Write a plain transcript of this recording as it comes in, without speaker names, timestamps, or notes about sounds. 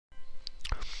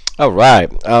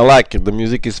Alright, I like it. The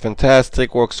music is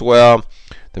fantastic, works well.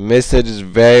 The message is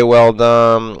very well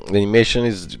done. The animation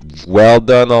is well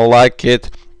done. I like it.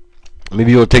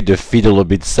 Maybe you'll take the feet a little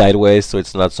bit sideways so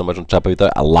it's not so much on top of it.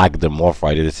 I like the morph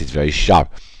right here. This is very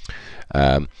sharp.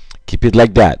 Keep it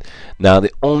like that. Now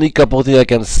the only couple things I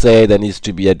can say that needs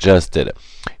to be adjusted.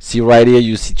 See right here,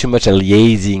 you see too much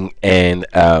aliasing and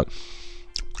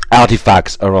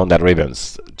artifacts around that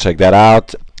ribbons. Check that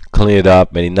out. Clean it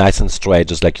up, make it nice and straight,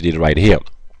 just like you did right here.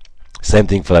 Same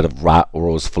thing for that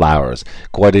rose flowers.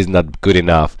 Quality is not good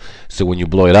enough, so when you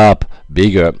blow it up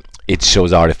bigger, it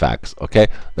shows artifacts. Okay,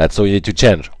 that's all you need to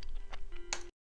change.